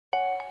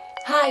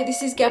Hi,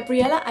 this is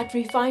Gabriela at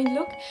Refined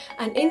Look,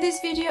 and in this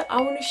video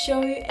I want to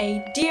show you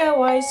a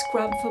DIY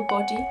scrub for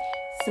body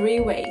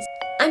 3 ways: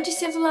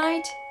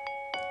 anti-cellulite,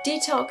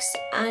 detox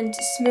and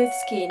smooth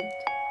skin.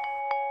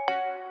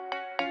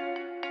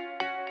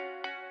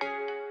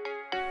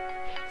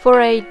 For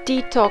a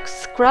detox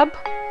scrub,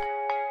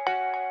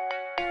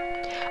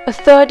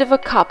 1/3 of a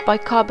cup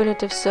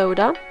bicarbonate of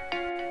soda,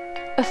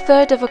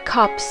 1/3 of a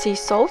cup sea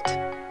salt,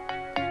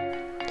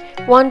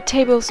 1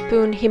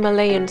 tablespoon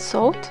Himalayan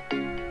salt,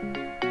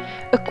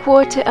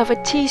 1/4 of a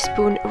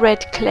teaspoon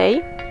red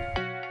clay,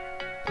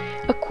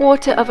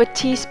 1/4 of a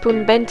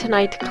teaspoon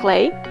bentonite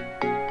clay,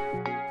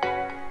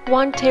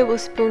 1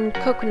 tablespoon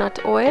coconut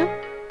oil,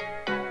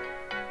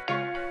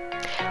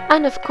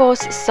 and of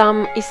course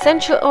some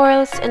essential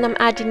oils, and I'm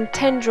adding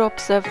 10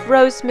 drops of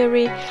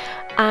rosemary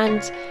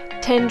and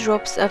 10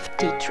 drops of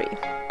tea tree.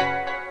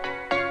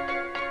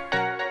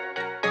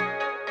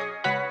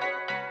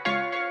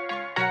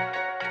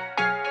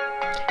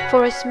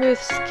 For a smooth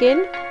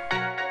skin,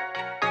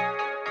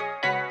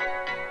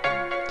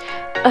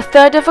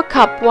 1/3 of a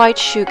cup white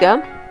sugar,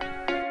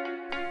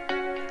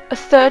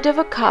 1/3 of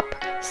a cup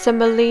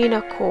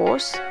semolina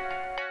coarse,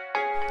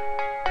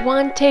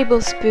 1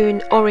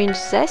 tablespoon orange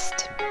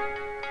zest,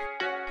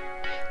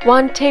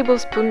 1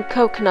 tablespoon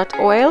coconut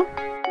oil,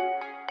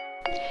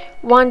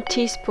 1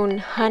 teaspoon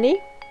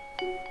honey,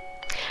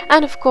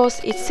 and of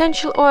course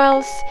essential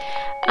oils,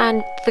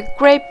 and the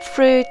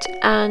grapefruit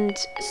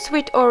and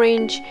sweet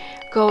orange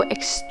go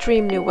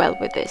extremely well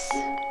with this.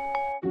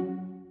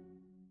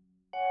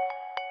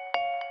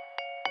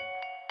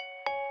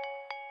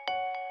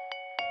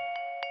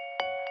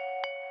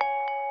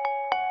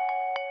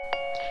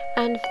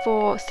 And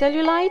for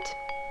cellulite,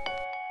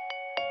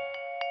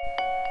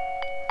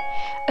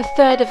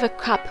 1/3 of a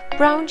cup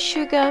brown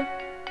sugar,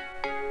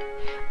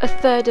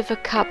 1/3 of a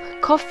cup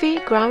coffee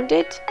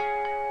grounded,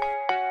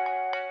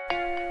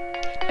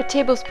 a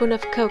tablespoon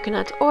of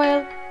coconut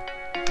oil,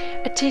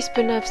 a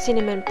teaspoon of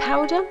cinnamon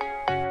powder,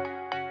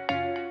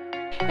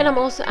 and I'm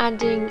also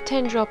adding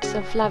 10 drops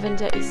of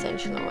lavender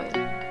essential oil.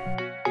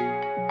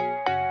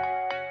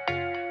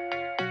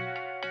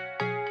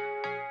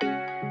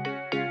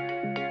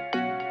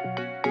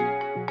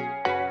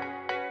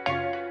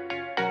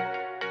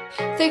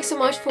 Thanks so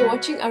much for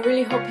watching. I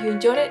really hope you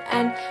enjoyed it,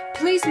 and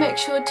please make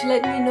sure to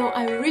let me know.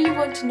 I really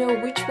want to know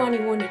which one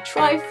you want to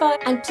try first,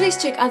 and please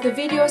check other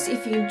videos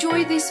if you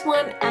enjoy this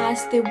one,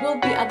 as there will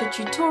be other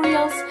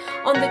tutorials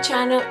on the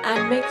channel,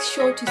 and make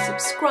sure to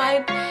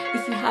subscribe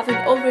if you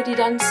haven't already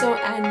done so,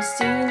 and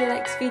see you in the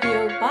next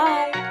video.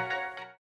 Bye!